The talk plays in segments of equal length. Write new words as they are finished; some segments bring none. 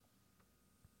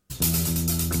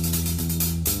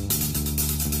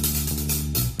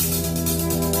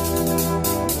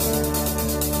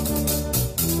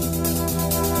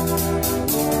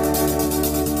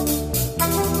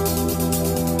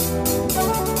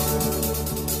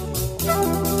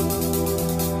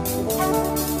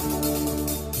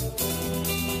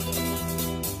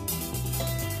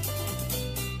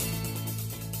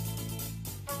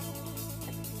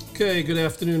Okay, good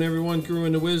afternoon, everyone. Guru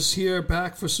and the Wiz here,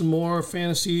 back for some more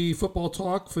fantasy football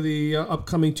talk for the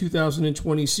upcoming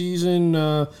 2020 season.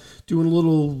 Doing a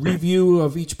little review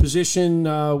of each position.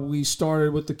 We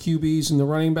started with the QBs and the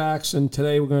running backs, and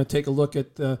today we're going to take a look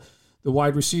at the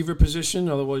wide receiver position,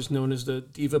 otherwise known as the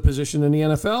diva position in the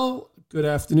NFL. Good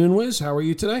afternoon, Wiz. How are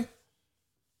you today?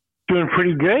 Doing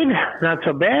pretty good. Not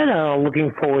so bad.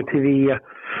 Looking forward to the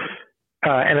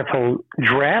NFL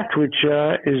draft, which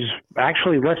is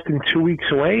actually less than 2 weeks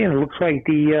away, and it looks like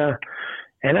the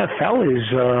NFL is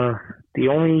the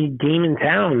only game in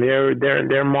town.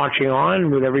 They're marching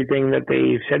on with everything that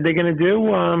they said they're going to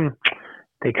do.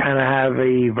 They kind of have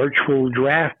a virtual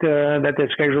draft that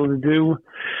they're scheduled to do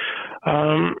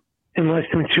in less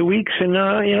than 2 weeks, and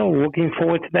looking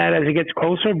forward to that as it gets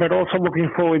closer. But also looking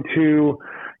forward to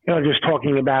just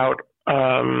talking about.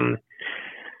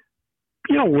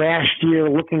 Last year,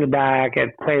 looking back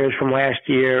at players from last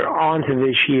year onto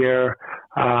this year,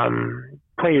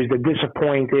 players that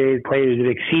disappointed, players that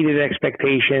exceeded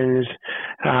expectations,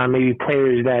 maybe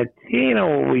players that,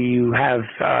 you have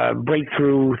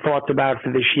breakthrough thoughts about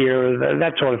for this year.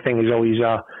 That sort of thing is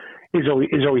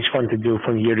always fun to do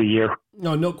from year to year.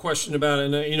 No question about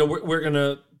it. And, we're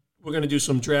going to do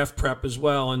some draft prep as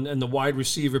well. And the wide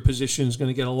receiver position is going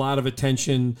to get a lot of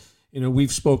attention.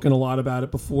 We've spoken a lot about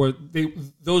it before.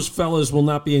 Those fellas will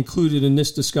not be included in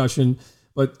this discussion,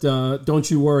 but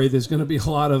don't you worry. There's going to be a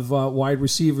lot of wide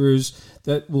receivers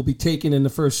that will be taken in the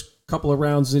first couple of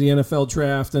rounds of the NFL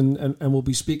draft, and we'll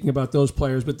be speaking about those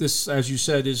players. But this, as you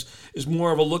said, is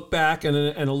more of a look back and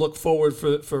a look forward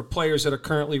for players that are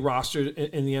currently rostered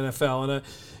in the NFL.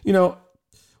 And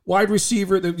wide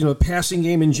receiver, the passing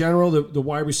game in general, the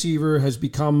wide receiver has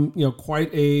become quite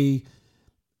a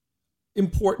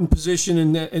important position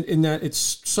in that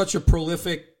it's such a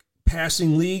prolific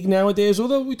passing league nowadays.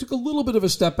 Although we took a little bit of a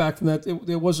step back from that,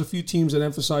 there was a few teams that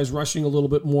emphasized rushing a little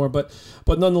bit more, but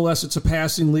nonetheless, it's a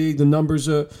passing league. The numbers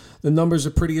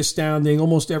are pretty astounding.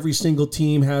 Almost every single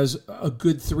team has a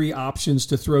good three options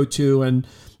to throw to, and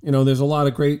there's a lot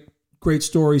of great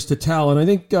stories to tell. And I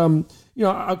think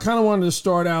I kind of wanted to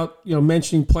start out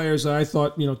mentioning players that I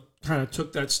thought kind of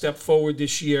took that step forward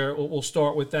this year. We'll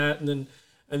start with that, and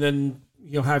then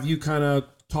have you kind of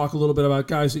talk a little bit about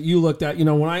guys that you looked at.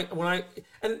 When I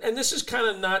this is kind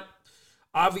of not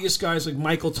obvious guys like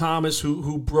Michael Thomas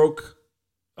who broke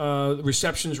the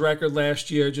receptions record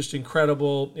last year, just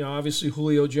incredible. Obviously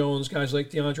Julio Jones, guys like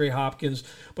DeAndre Hopkins,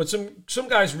 but some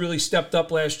guys really stepped up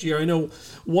last year. I know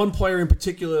one player in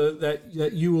particular that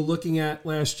you were looking at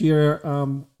last year,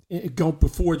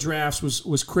 before drafts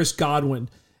was Chris Godwin,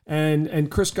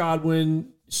 and Chris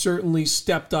Godwin certainly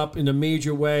stepped up in a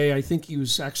major way. I think he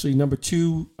was actually number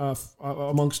 2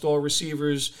 amongst all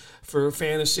receivers for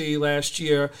fantasy last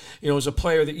year. As a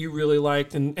player that you really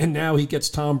liked, and now he gets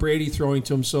Tom Brady throwing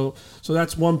to him. So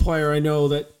that's one player I know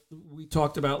that we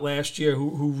talked about last year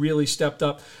who really stepped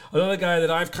up. Another guy that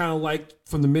I've kind of liked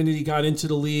from the minute he got into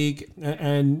the league,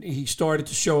 and he started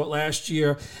to show it last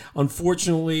year.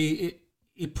 Unfortunately,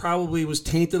 it probably was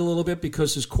tainted a little bit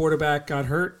because his quarterback got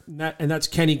hurt, and that's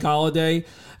Kenny Golladay.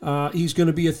 He's going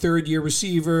to be a third-year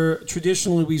receiver.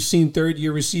 Traditionally, we've seen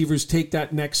third-year receivers take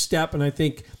that next step, and I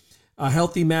think a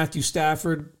healthy Matthew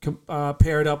Stafford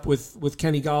paired up with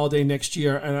Kenny Golladay next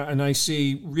year, and I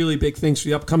see really big things for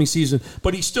the upcoming season.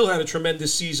 But he still had a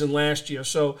tremendous season last year,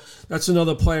 so that's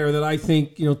another player that I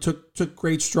think took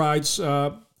great strides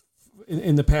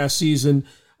in the past season.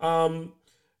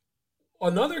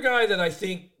 Another guy that I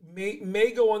think may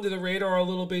go under the radar a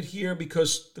little bit here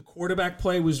because the quarterback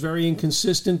play was very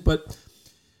inconsistent, but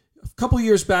a couple of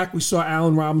years back we saw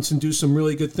Allen Robinson do some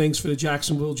really good things for the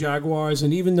Jacksonville Jaguars,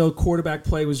 and even though quarterback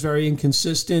play was very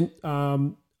inconsistent,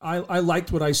 I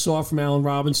liked what I saw from Allen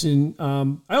Robinson.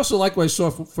 I also liked what I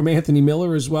saw from Anthony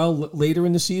Miller as well later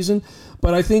in the season,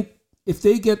 but I think if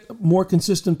they get more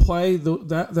consistent play,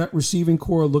 that receiving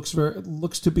core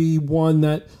looks to be one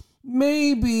that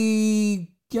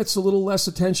maybe gets a little less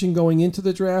attention going into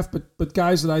the draft, but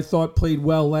guys that I thought played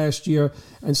well last year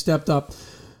and stepped up.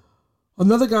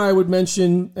 Another guy I would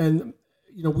mention, and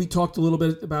we talked a little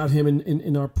bit about him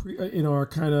in our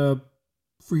kind of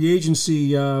free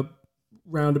agency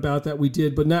roundabout that we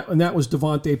did, but that was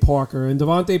Devontae Parker, and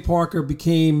Devontae Parker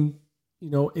became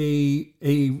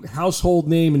a household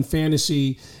name in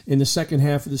fantasy in the second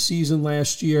half of the season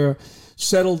last year.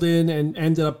 Settled in and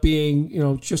ended up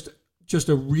being, just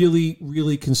a really,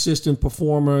 really consistent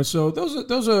performer. So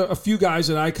those are a few guys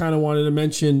that I kind of wanted to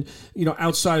mention,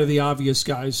 outside of the obvious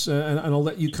guys. And I'll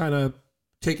let you kind of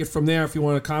take it from there if you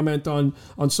want to comment on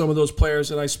some of those players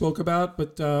that I spoke about.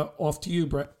 But off to you,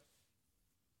 Brett.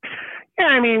 Yeah,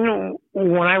 I mean,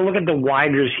 when I look at the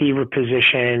wide receiver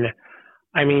position,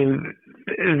 I mean,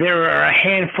 there are a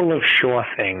handful of sure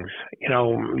things.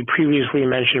 You previously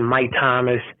mentioned Mike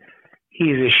Thomas.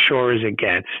 He's as sure as it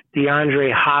gets.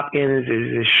 DeAndre Hopkins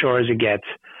is as sure as it gets.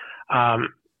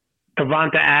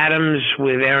 Devonta Adams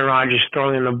with Aaron Rodgers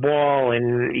throwing the ball,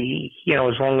 and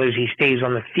as long as he stays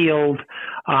on the field,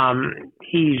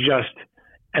 he's just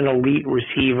an elite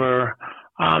receiver.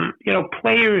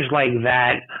 Players like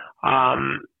that.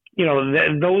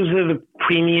 Those are the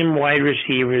premium wide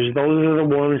receivers. Those are the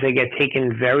ones that get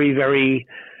taken very, very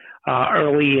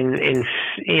early in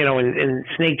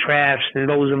snake drafts, and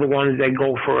those are the ones that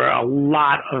go for a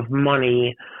lot of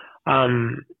money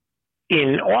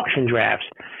in auction drafts.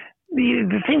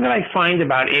 The thing that I find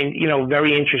about it,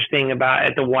 very interesting about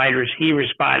at the wide receiver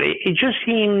spot, it just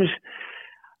seems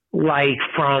like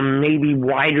from maybe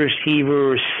wide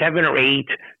receiver 7 or 8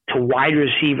 to wide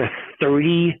receiver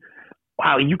 30.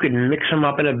 Wow, you could mix them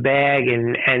up in a bag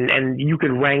and you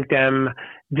could rank them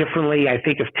differently. I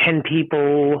think if 10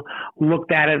 people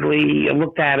looked at it,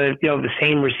 the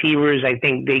same receivers, I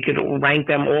think they could rank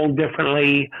them all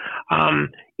differently.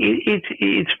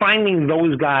 It's finding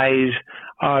those guys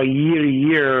year to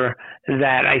year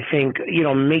that I think,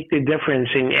 make the difference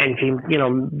and can,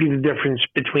 be the difference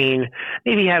between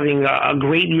maybe having a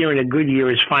great year and a good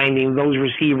year is finding those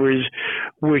receivers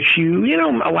which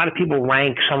a lot of people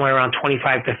rank somewhere around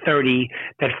 25 to 30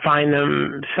 that find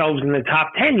themselves in the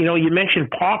top 10. You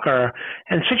mentioned Parker,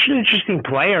 and such an interesting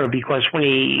player because when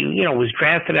he, was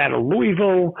drafted out of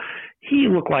Louisville, he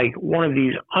looked like one of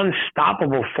these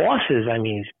unstoppable forces. I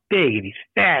mean, he's big and he's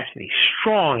fast and he's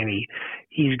strong and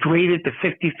he's great at the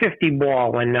 50-50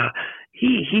 ball. And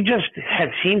he just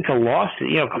had seemed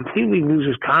to completely lose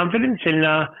his confidence. And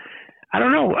I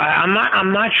don't know.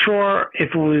 I'm not sure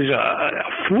if it was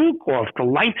a fluke or if the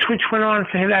light switch went on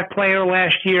for that player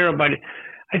last year. But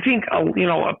I think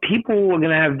people are going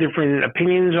to have different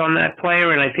opinions on that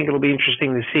player, and I think it'll be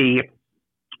interesting to see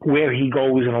where he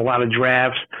goes in a lot of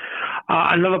drafts.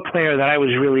 Another player that I was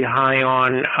really high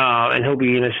on, and he'll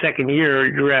be in his second year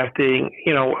drafting,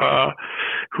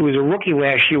 who was a rookie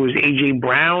last year, was A.J.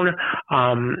 Brown.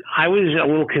 I was a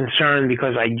little concerned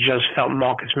because I just felt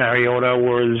Marcus Mariota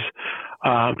was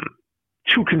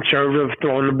too conservative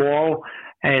throwing the ball,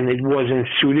 and it wasn't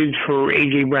suited for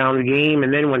A.J. Brown's game.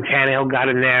 And then when Tannehill got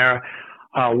in there,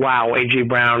 A.J.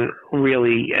 Brown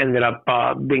really ended up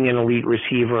being an elite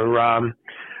receiver.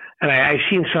 And I've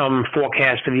seen some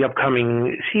forecasts for the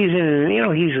upcoming season.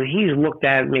 He's looked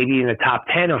at maybe in the top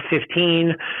 10 or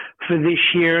 15 for this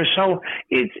year. So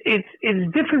it's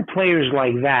different players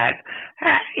like that.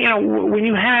 When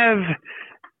you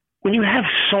have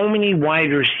so many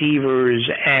wide receivers,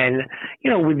 and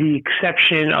with the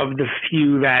exception of the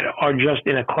few that are just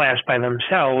in a class by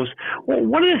themselves,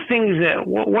 what are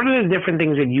the different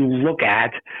things that you look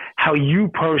at? How you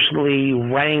personally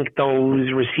rank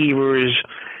those receivers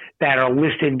that are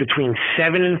listed between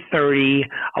 7 and 30.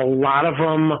 A lot of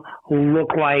them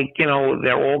look like, they're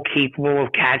all capable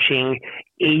of catching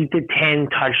 8 to 10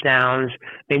 touchdowns,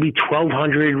 maybe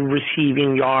 1,200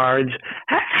 receiving yards.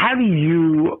 How do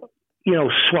you,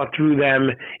 sort through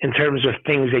them in terms of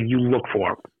things that you look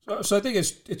for? So I think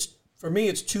it's for me,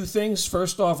 it's two things.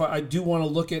 First off, I do want to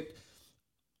look at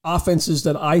offenses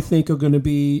that I think are going to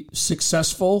be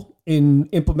successful in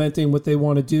implementing what they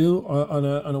want to do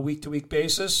on a week-to-week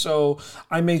basis. So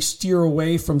I may steer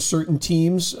away from certain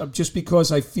teams just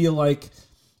because I feel like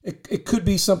it could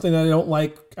be something that I don't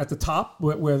like at the top,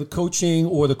 where the coaching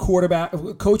or the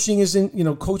coaching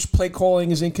isn't, coach play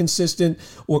calling is inconsistent,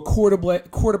 or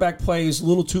quarterback play is a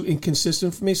little too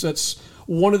inconsistent for me. So that's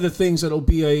one of the things that'll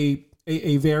be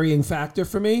a varying factor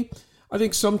for me. I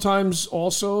think sometimes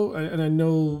also, and I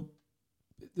know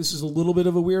this is a little bit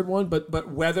of a weird one,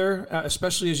 but weather,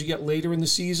 especially as you get later in the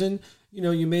season,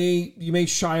 you may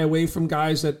shy away from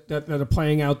guys that are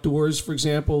playing outdoors. For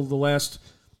example, the last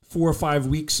 4 or 5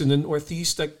 weeks in the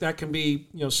Northeast, that can be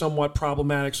somewhat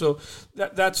problematic. So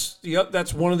that's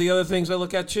one of the other things I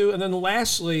look at too. And then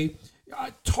lastly,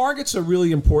 targets are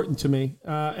really important to me,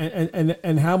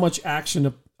 and how much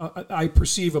action I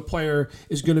perceive a player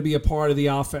is going to be a part of the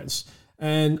offense.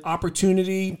 And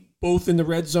opportunity, both in the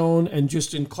red zone and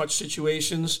just in clutch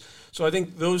situations. So I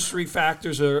think those 3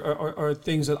 factors are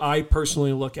things that I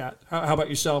personally look at. How about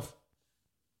yourself?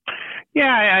 Yeah,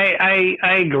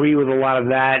 I agree with a lot of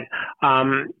that.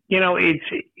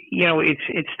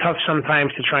 It's tough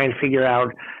sometimes to try and figure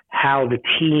out how the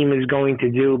team is going to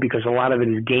do, because a lot of it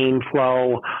is game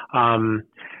flow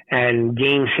and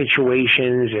game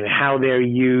situations and how they're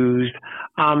used.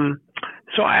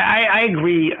 So I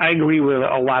agree. I agree with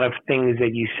a lot of things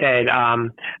that you said.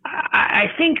 I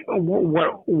think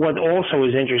what also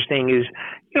is interesting is,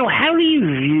 how do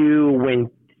you view when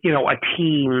a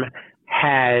team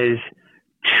has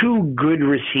two good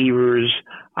receivers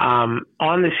on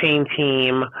the same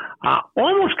team,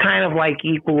 almost kind of like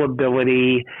equal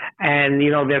ability, and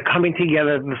they're coming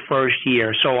together the first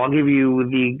year. So I'll give you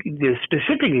the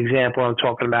specific example I'm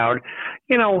talking about.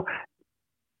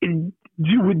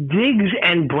 Would Diggs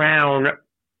and Brown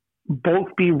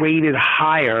both be rated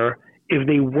higher if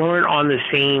they weren't on the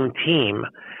same team?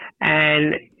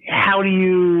 And how do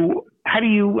you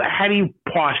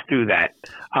parse through that?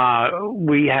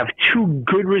 We have two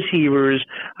good receivers.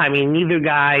 I mean, neither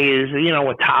guy is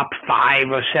a top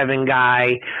 5 or 7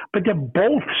 guy, but they're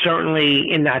both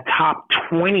certainly in that top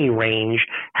 20 range.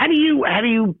 How do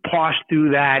you parse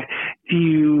through that? Do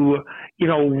you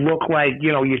look like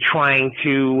you're trying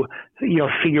to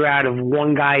figure out if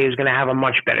one guy is going to have a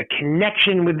much better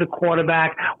connection with the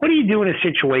quarterback? What do you do in a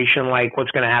situation like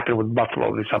what's going to happen with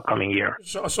Buffalo this upcoming year?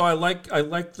 So I like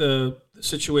the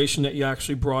situation that you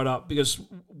actually brought up, because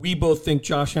we both think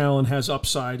Josh Allen has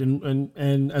upside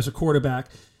and as a quarterback.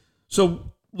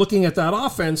 So looking at that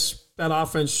offense,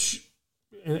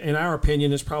 in our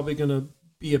opinion, is probably going to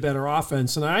be a better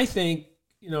offense. And I think,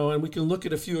 and we can look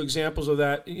at a few examples of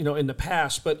that, in the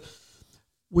past, but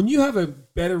when you have a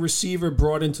better receiver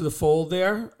brought into the fold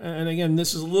there, and again,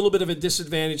 this is a little bit of a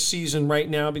disadvantaged season right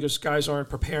now because guys aren't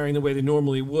preparing the way they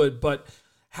normally would, but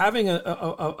having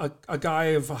a guy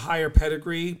of a higher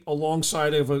pedigree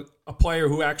alongside of a player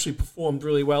who actually performed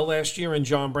really well last year in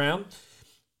John Brown,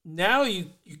 now you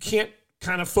can't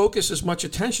kind of focus as much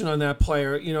attention on that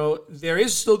player. There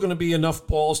is still going to be enough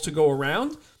balls to go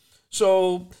around.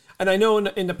 So, and I know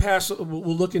in the past,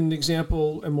 we'll look at an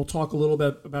example and we'll talk a little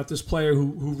bit about this player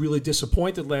who really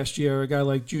disappointed last year, a guy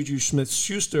like Juju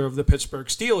Smith-Schuster of the Pittsburgh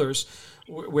Steelers,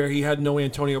 where he had no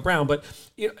Antonio Brown. But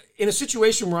in a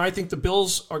situation where I think the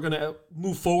Bills are going to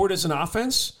move forward as an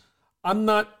offense, I'm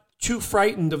not too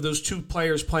frightened of those two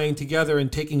players playing together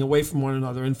and taking away from one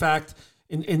another. In fact,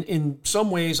 in some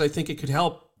ways, I think it could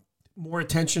help. More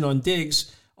attention on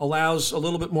Diggs allows a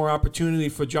little bit more opportunity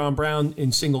for John Brown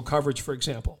in single coverage, for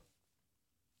example.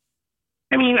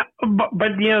 I mean, but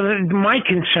my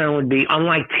concern would be,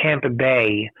 unlike Tampa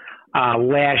Bay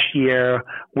last year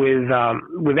with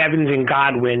Evans and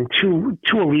Godwin, two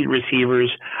elite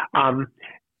receivers,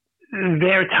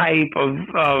 their type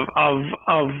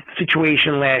of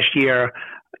situation last year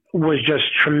was just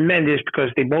tremendous because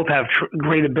they both have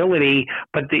great ability,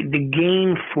 but the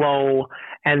game flow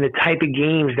and the type of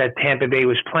games that Tampa Bay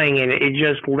was playing in, it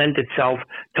just lent itself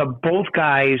to both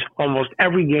guys almost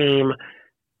every game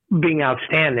being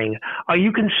outstanding. Are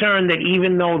you concerned that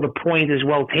even though the point is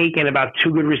well taken about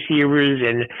two good receivers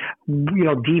and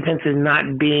defense is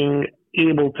not being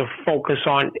able to focus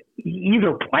on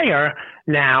either player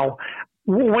now,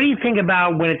 what do you think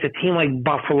about when it's a team like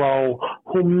Buffalo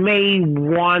who may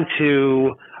want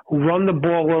to run the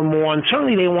ball a little more, and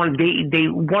certainly they want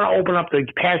to open up the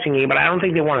passing game, but I don't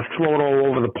think they want to throw it all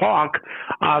over the park.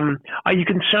 Are you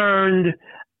concerned?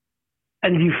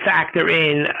 And do you factor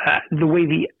in the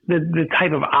way the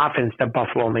type of offense that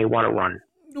Buffalo may want to run?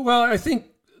 Well, I think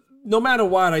no matter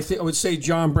what, I would say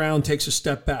John Brown takes a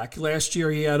step back. Last year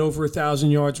he had over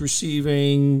 1,000 yards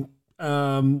receiving.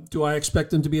 Do I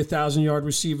expect him to be a 1,000-yard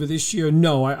receiver this year?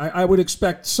 No, I would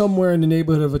expect somewhere in the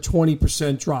neighborhood of a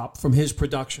 20% drop from his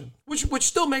production, which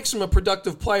still makes him a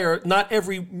productive player.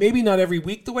 Maybe not every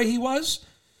week the way he was,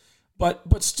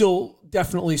 but still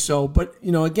definitely so. But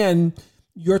again,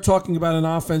 you're talking about an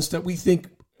offense that we think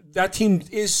that team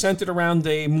is centered around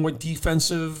a more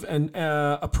defensive and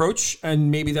approach, and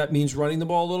maybe that means running the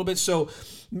ball a little bit. So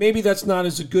maybe that's not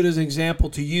as good as an example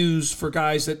to use for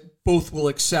guys that both will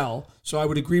excel. So I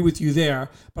would agree with you there,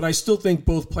 but I still think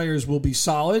both players will be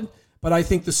solid. But I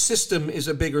think the system is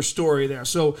a bigger story there.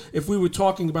 So if we were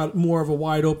talking about more of a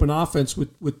wide open offense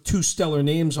with two stellar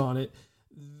names on it,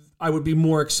 I would be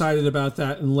more excited about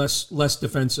that and less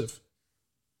defensive.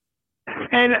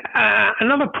 And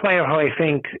another player who I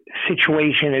think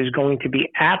situation is going to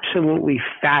be absolutely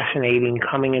fascinating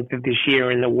coming into this year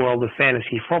in the world of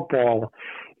fantasy football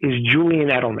is Julian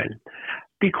Edelman,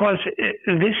 because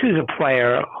this is a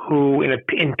player who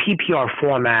in PPR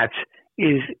formats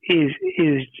is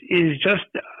just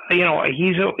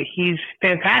he's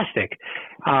fantastic.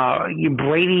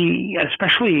 Brady,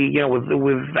 especially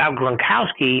without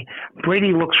Gronkowski,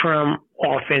 Brady looks for him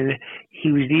often.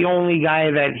 He was the only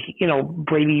guy that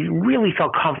Brady really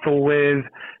felt comfortable with,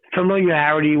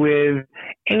 familiarity with.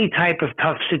 Any type of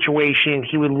tough situation,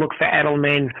 he would look for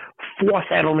Edelman, force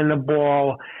Edelman the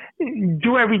ball.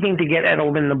 do everything to get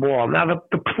Edelman the ball. Now,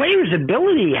 the player's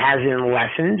ability hasn't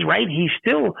lessened, right? He's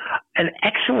still an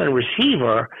excellent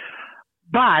receiver,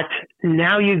 but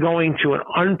now you're going to an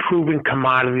unproven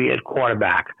commodity at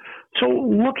quarterback. So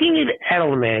looking at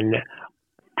Edelman,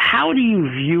 how do you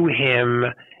view him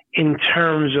in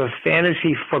terms of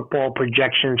fantasy football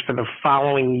projections for the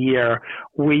following year,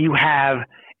 where you have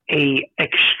a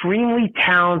extremely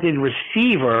talented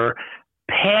receiver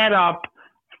paired up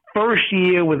first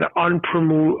year with an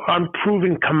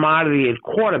unproven commodity at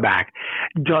quarterback?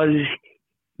 Does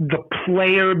the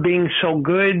player being so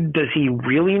good, does he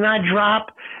really not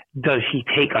drop? Does he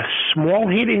take a small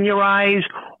hit in your eyes?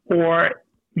 Or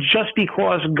just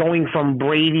because going from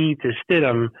Brady to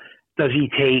Stidham, does he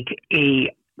take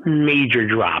a major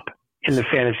drop in the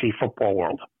fantasy football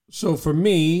world? So for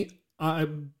me,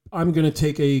 I'm going to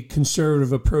take a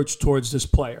conservative approach towards this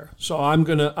player. So I'm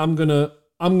going to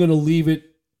leave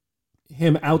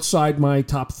him outside my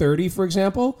top 30, for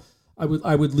example.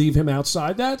 I would leave him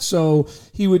outside that. So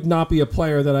he would not be a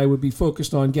player that I would be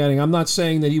focused on getting. I'm not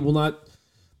saying that he will not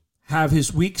have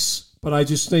his weeks, but I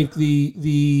just think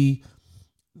the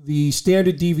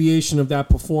standard deviation of that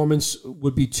performance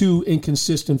would be too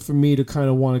inconsistent for me to kind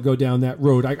of want to go down that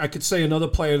road. I could say another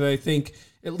player that I think,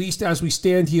 at least as we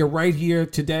stand here right here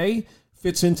today,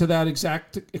 fits into that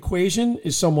exact equation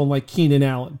is someone like Keenan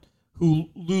Allen, who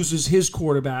loses his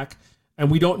quarterback, and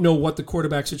we don't know what the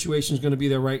quarterback situation is going to be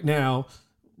there right now.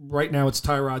 Right now it's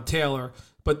Tyrod Taylor.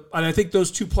 And I think those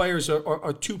two players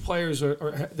are two players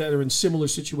that are in similar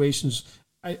situations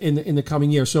in the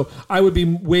coming year. So I would be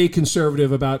way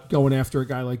conservative about going after a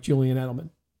guy like Julian Edelman.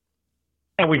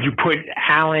 And would you put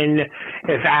Allen,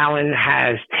 if Allen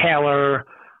has Taylor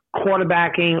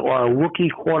quarterbacking or rookie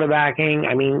quarterbacking?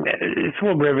 I mean,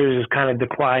 Phillip Rivers has kind of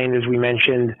declined, as we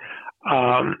mentioned,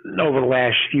 over the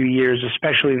last few years,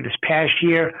 especially this past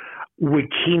year.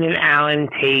 Would Keenan Allen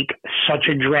take such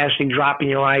a drastic drop in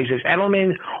your eyes as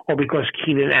Edelman, or because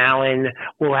Keenan Allen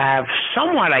will have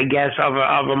somewhat, I guess, of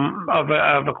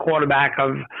a quarterback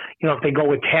of, if they go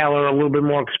with Taylor, a little bit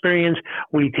more experience,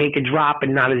 will he take a drop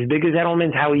and not as big as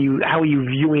Edelman? How are you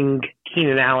viewing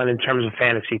Keenan Allen in terms of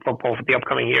fantasy football for the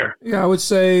upcoming year? Yeah, I would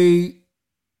say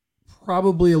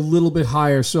probably a little bit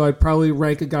higher. So I'd probably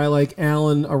rank a guy like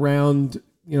Allen around,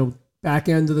 back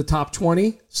end of the top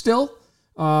 20 still.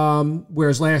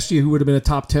 Whereas last year, he would have been a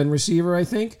top 10 receiver, I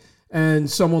think, and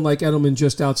someone like Edelman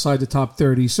just outside the top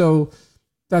 30. So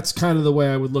that's kind of the way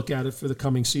I would look at it for the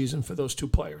coming season for those two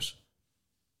players.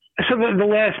 So the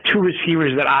last two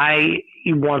receivers that I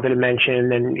wanted to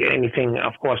mention, and anything,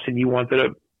 of course, that you wanted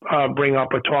to bring up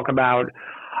or talk about,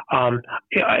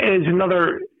 is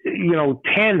another,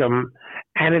 tandem,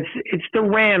 and it's the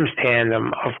Rams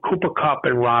tandem of Cooper Kupp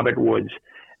and Robert Woods.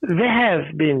 There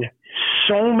have been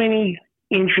so many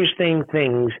interesting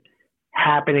things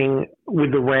happening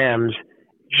with the Rams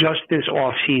just this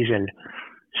offseason.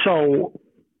 So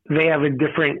they have a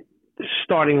different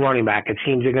starting running back. It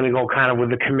seems they're going to go kind of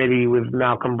with the committee with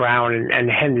Malcolm Brown and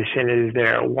Henderson as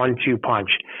their 1-2 punch.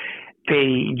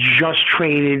 They just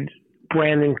traded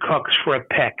Brandon Cooks for a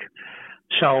pick.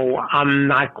 So I'm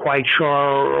not quite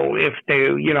sure if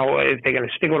if they're going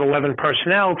to stick with 11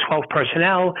 personnel, 12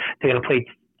 personnel. They're going to play.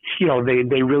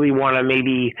 They really want to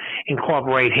maybe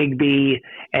incorporate Higbee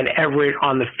and Everett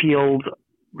on the field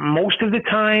most of the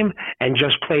time and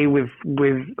just play with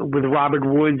Robert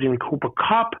Woods and Cooper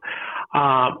Kupp,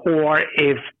 or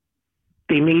if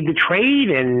they made the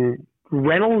trade and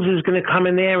Reynolds is going to come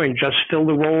in there and just fill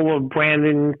the role of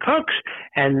Brandon Cooks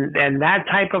and that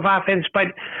type of offense. But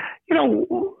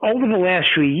over the last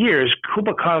few years,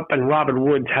 Cooper Kupp and Robert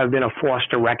Woods have been a force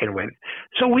to reckon with.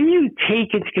 So when you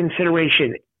take into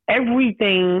consideration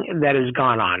everything that has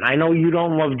gone on, I know you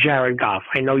don't love Jared Goff.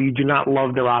 I know you do not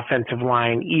love their offensive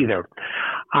line either.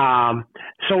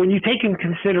 So when you take into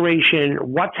consideration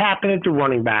what's happened at the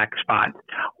running back spot,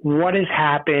 what has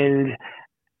happened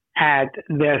at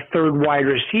their third wide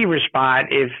receiver spot,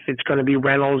 if it's going to be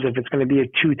Reynolds, if it's going to be a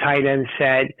 2 tight end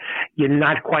set, you're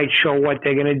not quite sure what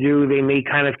they're going to do. They may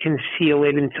kind of conceal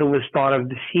it until the start of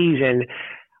the season.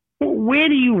 Where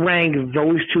do you rank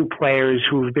those two players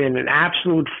who've been an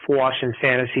absolute force in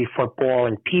fantasy football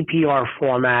and PPR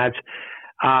formats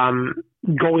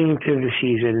going into the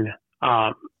season,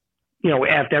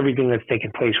 after everything that's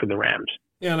taken place with the Rams?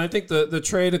 Yeah, and I think the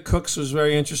trade of Cooks was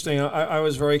very interesting. I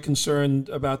was very concerned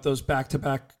about those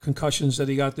back-to-back concussions that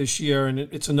he got this year, and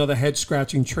it's another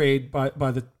head-scratching trade by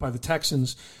the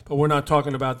Texans, but we're not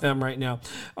talking about them right now.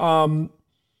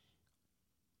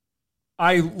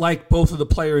 I like both of the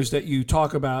players that you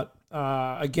talk about.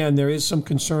 Again, there is some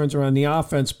concerns around the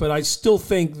offense, but I still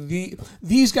think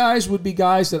these guys would be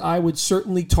guys that I would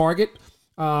certainly target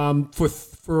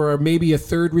for maybe a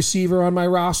third receiver on my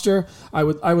roster. I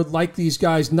would like these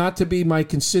guys not to be my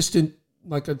consistent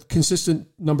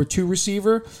number 2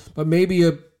 receiver, but maybe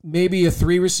a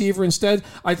 3 receiver instead.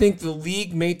 I think the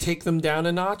league may take them down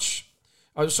a notch.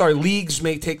 Leagues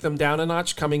may take them down a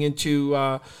notch coming into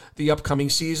the upcoming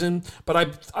season.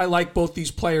 But I like both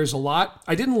these players a lot.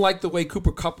 I didn't like the way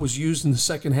Cooper Kupp was used in the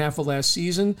second half of last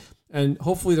season, and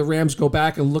hopefully the Rams go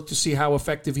back and look to see how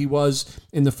effective he was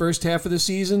in the first half of the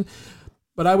season.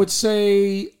 But I would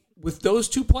say with those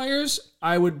 2 players,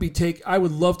 I would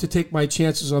love to take my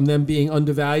chances on them being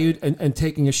undervalued and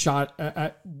taking a shot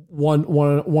at one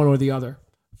or the other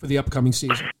for the upcoming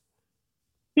season.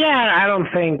 Yeah, I don't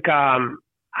think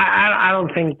I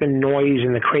don't think the noise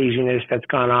and the craziness that's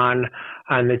gone on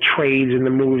the trades and the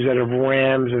moves that the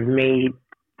Rams have made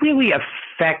really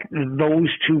affect those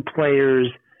 2 players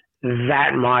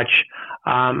that much.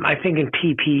 I think in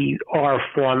PPR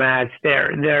formats,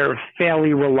 they're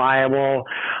fairly reliable.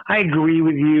 I agree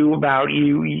with you about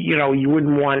you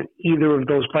wouldn't want either of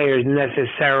those players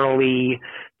necessarily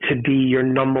to be your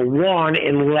number 1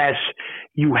 unless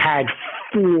you had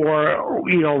 4,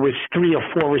 with 3 or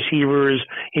 4 receivers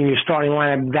in your starting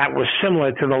lineup that were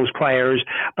similar to those players.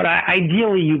 But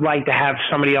ideally, you'd like to have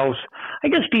somebody else, I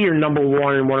guess, be your number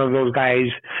 1 and one of those guys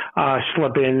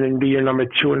slip in and be your number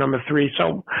 2 or number 3.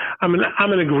 So I'm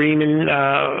in agreement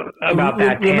about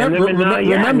that.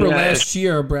 Remember last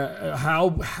year, Brett,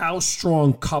 how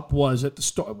strong Kupp was at the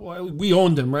start. We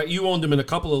owned him, right? You owned him in a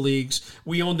couple of leagues.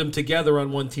 We owned him together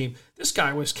on one team. This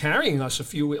guy was carrying us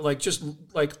just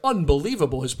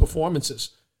unbelievable, his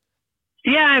performances.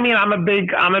 Yeah, I mean, I'm a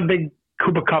big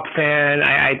Cooper Kupp fan.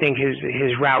 I think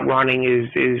his route running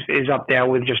is up there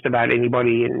with just about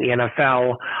anybody in the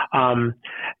NFL.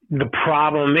 The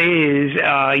problem is,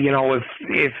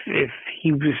 if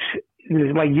he was,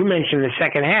 like you mentioned, the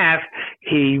second half,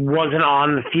 he wasn't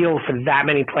on the field for that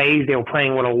many plays. They were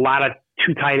playing with a lot of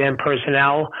 2 tight end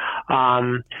personnel.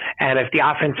 And if the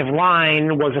offensive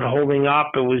line wasn't holding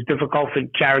up, it was difficult for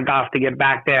Jared Goff to get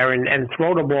back there and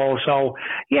throw the ball. So,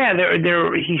 yeah,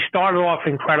 he started off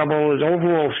incredible. His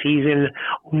overall season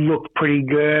looked pretty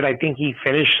good. I think he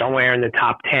finished somewhere in the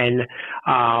top 10,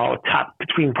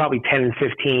 between probably 10 and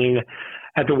 15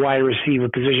 at the wide receiver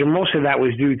position. Most of that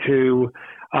was due to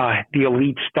the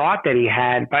elite start that he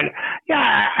had. But,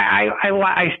 yeah,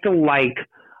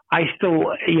 I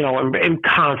still am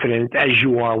confident, as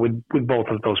you are, with both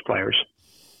of those players.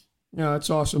 Yeah, that's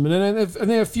awesome. And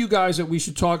then a few guys that we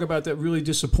should talk about that really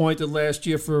disappointed last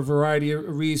year for a variety of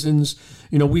reasons.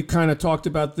 We kind of talked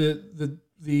about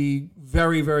the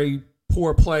very, very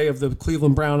poor play of the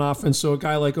Cleveland Brown offense. So a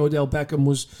guy like Odell Beckham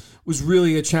was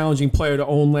really a challenging player to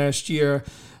own last year.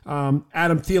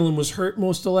 Adam Thielen was hurt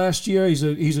most of last year.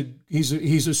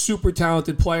 He's a super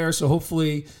talented player. So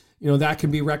hopefully, that can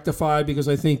be rectified, because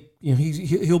I think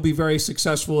he'll be very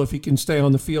successful if he can stay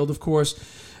on the field, of course.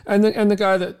 And the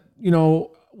guy that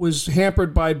was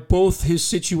hampered by both his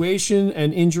situation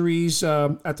and injuries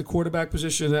at the quarterback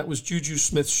position, that was Juju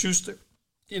Smith-Schuster.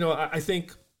 I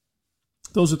think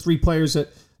those are 3 players that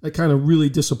kind of really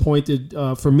disappointed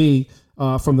for me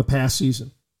from the past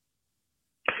season.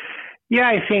 Yeah,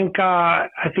 I think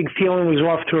Thielen was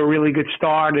off to a really good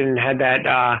start and had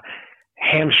that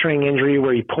hamstring injury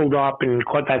where he pulled up and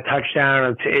caught that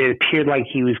touchdown. It appeared like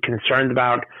he was concerned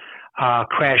about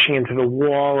crashing into the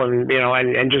wall, and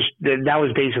just that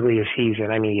was basically his season.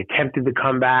 I mean, he attempted to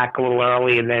come back a little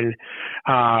early and then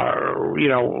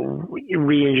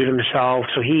re-injured himself,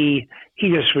 so he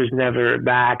just was never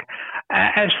back.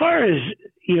 As far as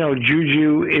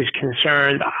Juju is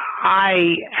concerned,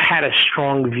 I had a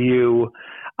strong view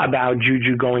about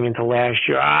Juju going into last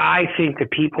year. I think the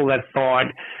people that thought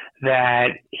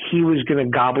that he was going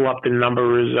to gobble up the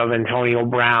numbers of Antonio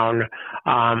Brown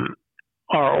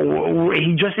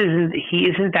he just isn't. He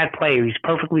isn't that player. He's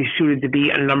perfectly suited to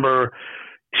be a number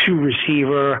 2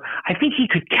 receiver. I think he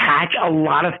could catch a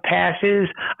lot of passes.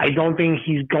 I don't think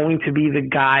he's going to be the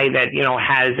guy that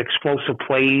has explosive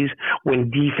plays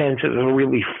when defenses are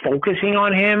really focusing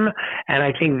on him. And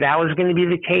I think that was going to be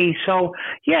the case. So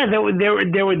yeah, there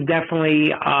were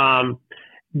definitely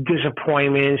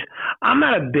disappointments. I'm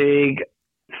not a big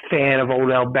fan of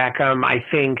Odell Beckham. I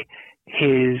think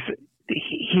he's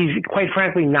quite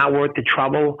frankly not worth the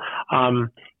trouble.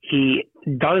 He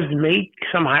does make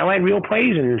some highlight reel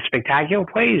plays and spectacular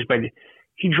plays, but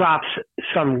he drops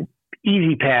some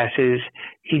easy passes.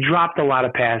 He dropped a lot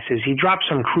of passes. He dropped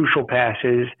some crucial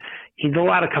passes. He did a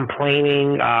lot of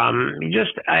complaining.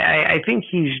 I think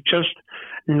he's just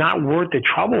not worth the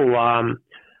trouble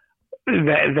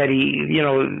that he,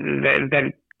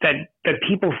 that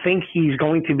people think he's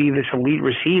going to be this elite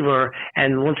receiver,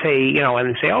 and let's say,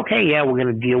 and say, okay, yeah, we're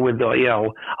going to deal with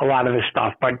a lot of this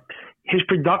stuff, but his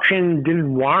production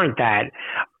didn't warrant that.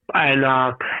 And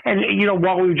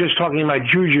while we were just talking about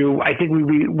Juju, I think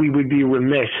we would be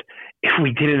remiss if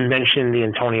we didn't mention the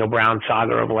Antonio Brown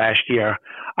saga of last year.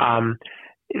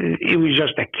 It was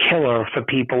just a killer for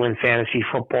people in fantasy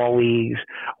football leagues.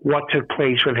 What took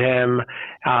place with him,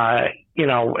 and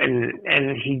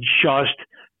he just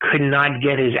could not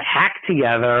get his act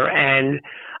together. And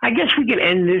I guess we could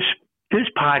end this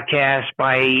podcast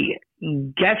by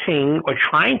guessing or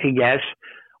trying to guess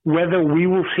whether we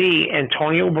will see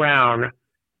Antonio Brown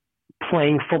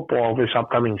playing football this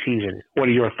upcoming season. What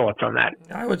are your thoughts on that?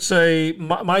 I would say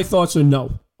my thoughts are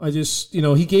no. I just,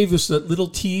 he gave us that little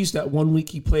tease that 1 week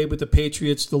he played with the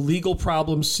Patriots. The legal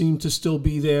problems seem to still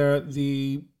be there.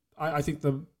 I think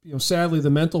sadly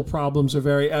the mental problems are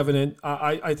very evident.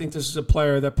 I think this is a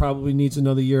player that probably needs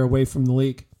another year away from the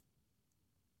league.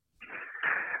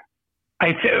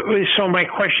 So my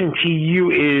question to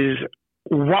you is,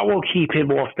 what will keep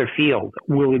him off the field?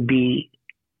 Will it be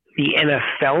the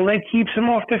NFL that keeps him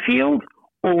off the field,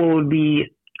 or will it be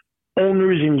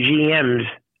owners and GMs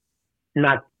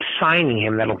not signing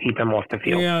him that'll keep him off the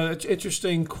field? Yeah, that's an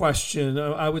interesting question.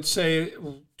 I would say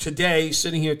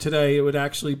sitting here today, it would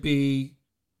actually be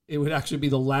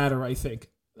the latter, I think.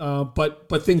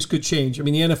 But things could change. I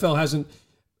mean, the NFL hasn't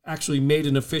actually made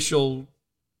an official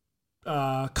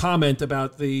comment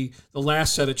about the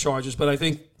last set of charges, but I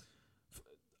think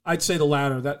I'd say the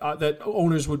latter, that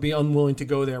owners would be unwilling to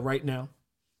go there right now.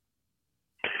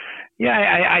 Yeah,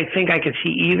 I think I could see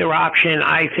either option.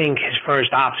 I think his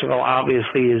first obstacle,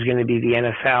 obviously, is going to be the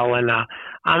NFL, and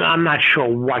I'm not sure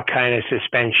what kind of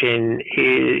suspension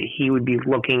he would be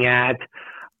looking at.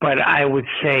 But I would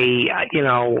say,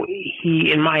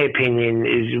 he, in my opinion,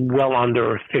 is well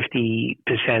under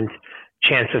 50%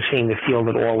 chance of seeing the field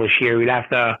at all this year. He'd have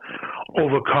to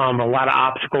overcome a lot of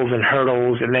obstacles and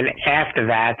hurdles, and then after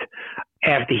that,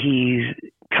 after he's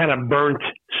kind of burnt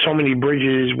so many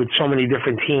bridges with so many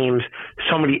different teams,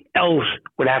 somebody else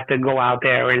would have to go out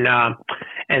there and go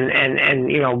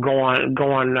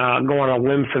on a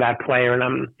limb for that player. And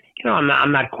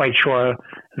I'm not quite sure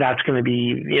that's going to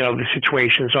be the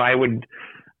situation. So I would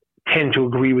tend to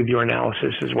agree with your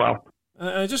analysis as well.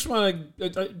 I just want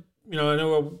to. I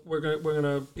know we're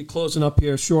gonna be closing up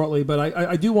here shortly, but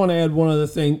I do want to add one other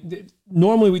thing.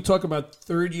 Normally we talk about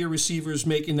third-year receivers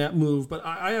making that move, but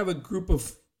I have a group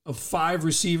of 5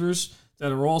 receivers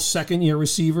that are all second-year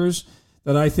receivers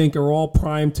that I think are all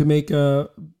primed to make a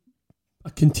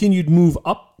continued move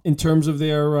up in terms of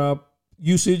their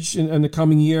usage in the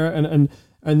coming year, and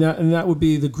that would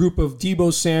be the group of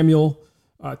Deebo Samuel,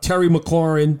 Terry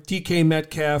McLaurin, DK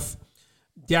Metcalf,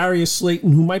 Darius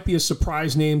Slayton, who might be a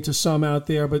surprise name to some out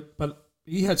there, but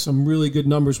he had some really good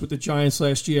numbers with the Giants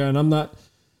last year, and I'm not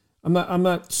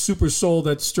super sold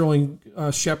that Sterling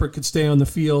Shepard could stay on the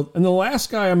field. And the last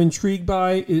guy I'm intrigued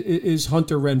by is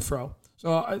Hunter Renfrow.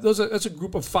 So that's a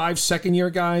group of 5 second-year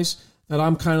guys that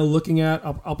I'm kind of looking at.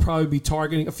 I'll probably be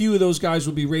targeting. A few of those guys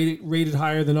will be rated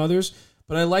higher than others,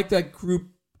 but I like that group.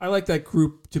 I like that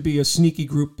group to be a sneaky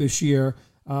group this year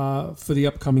for the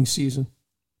upcoming season.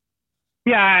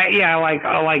 Yeah,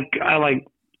 I like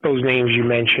those names you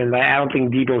mentioned. I don't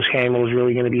think Deebo Samuel is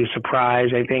really going to be a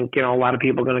surprise. I think a lot of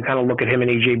people are going to kind of look at him and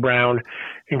AJ Brown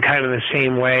in kind of the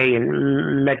same way,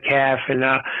 and Metcalf and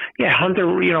Hunter.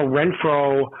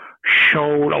 Renfrow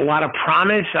showed a lot of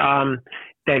promise.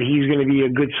 That he's going to be a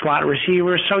good slot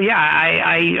receiver. So yeah,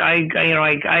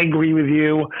 I agree with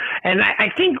you, and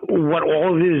I think what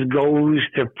all of this goes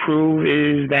to prove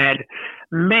is that,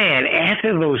 man,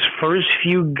 after those first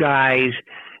few guys,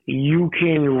 you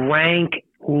can rank,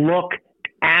 look,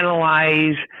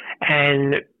 analyze,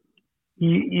 and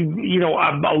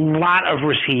a lot of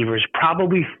receivers,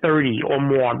 probably 30 or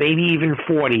more, maybe even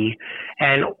 40,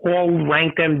 and all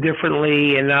rank them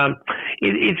differently. And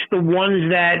it's the ones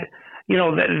that,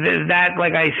 that,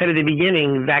 like I said at the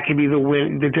beginning, that could be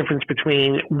the difference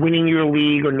between winning your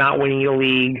league or not winning your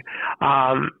league,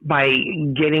 by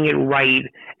getting it right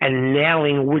and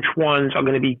nailing which ones are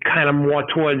going to be kind of more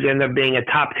towards end up being a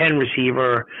top 10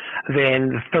 receiver than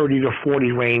the 30 to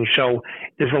 40 range. So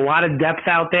there's a lot of depth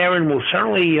out there, and we'll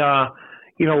certainly,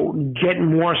 get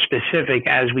more specific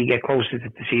as we get closer to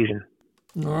the season.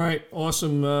 All right.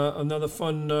 Awesome. Another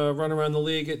fun run around the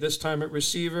league at this time at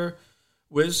receiver.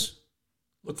 Wiz,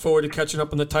 look forward to catching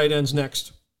up on the tight ends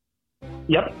next.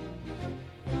 Yep.